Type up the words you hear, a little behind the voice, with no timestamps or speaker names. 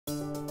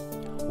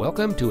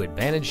Welcome to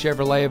Advantage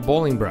Chevrolet of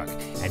Bolingbrook,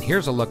 and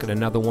here's a look at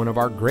another one of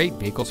our great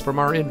vehicles from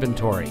our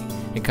inventory.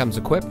 It comes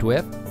equipped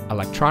with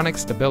electronic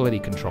stability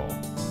control,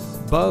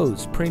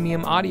 Bose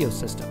premium audio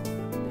system,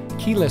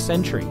 keyless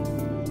entry,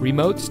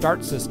 remote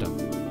start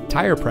system,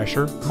 tire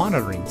pressure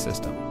monitoring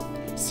system,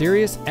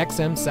 Sirius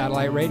XM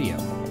satellite radio,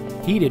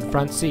 heated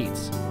front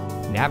seats,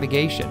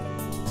 navigation,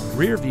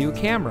 rear view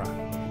camera,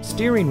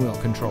 steering wheel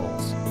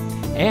controls,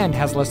 and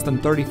has less than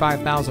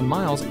 35,000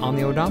 miles on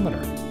the odometer.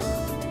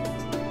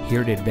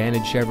 Here at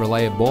Advantage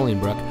Chevrolet of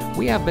Bolingbrook,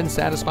 we have been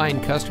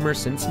satisfying customers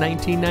since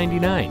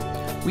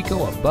 1999. We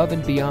go above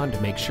and beyond to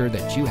make sure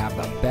that you have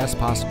the best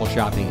possible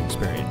shopping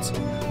experience.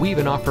 We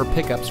even offer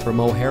pickups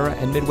from O'Hara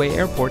and Midway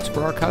airports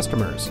for our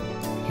customers.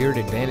 Here at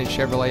Advantage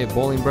Chevrolet of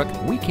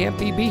Bolingbrook, we can't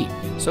be beat,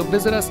 so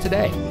visit us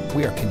today.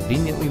 We are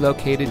conveniently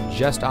located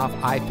just off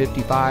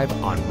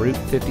I-55 on Route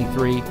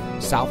 53,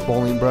 South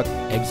Bolingbrook,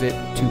 exit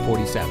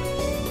 247.